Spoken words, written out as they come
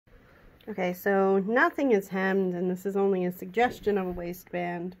Okay, so nothing is hemmed, and this is only a suggestion of a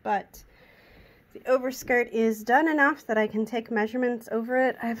waistband, but the overskirt is done enough that I can take measurements over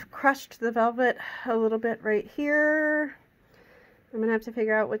it. I've crushed the velvet a little bit right here. I'm gonna have to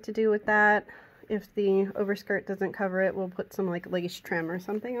figure out what to do with that. If the overskirt doesn't cover it, we'll put some like lace trim or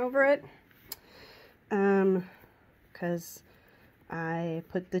something over it. Because I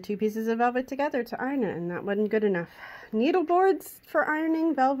put the 2 pieces of velvet together to iron it, and that wasn't good enough. Needle boards for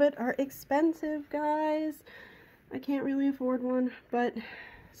ironing velvet are expensive, guys. I can't really afford one, but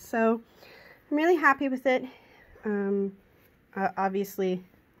so I'm really happy with it. Obviously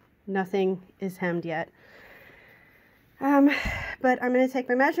nothing is hemmed yet. But I'm going to take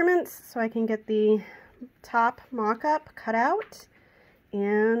my measurements so I can get the top mock-up cut out,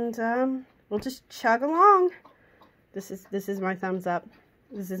 and we'll just chug along. This is my thumbs up.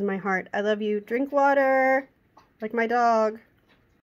 This is my heart. I love you. Drink water like my dog.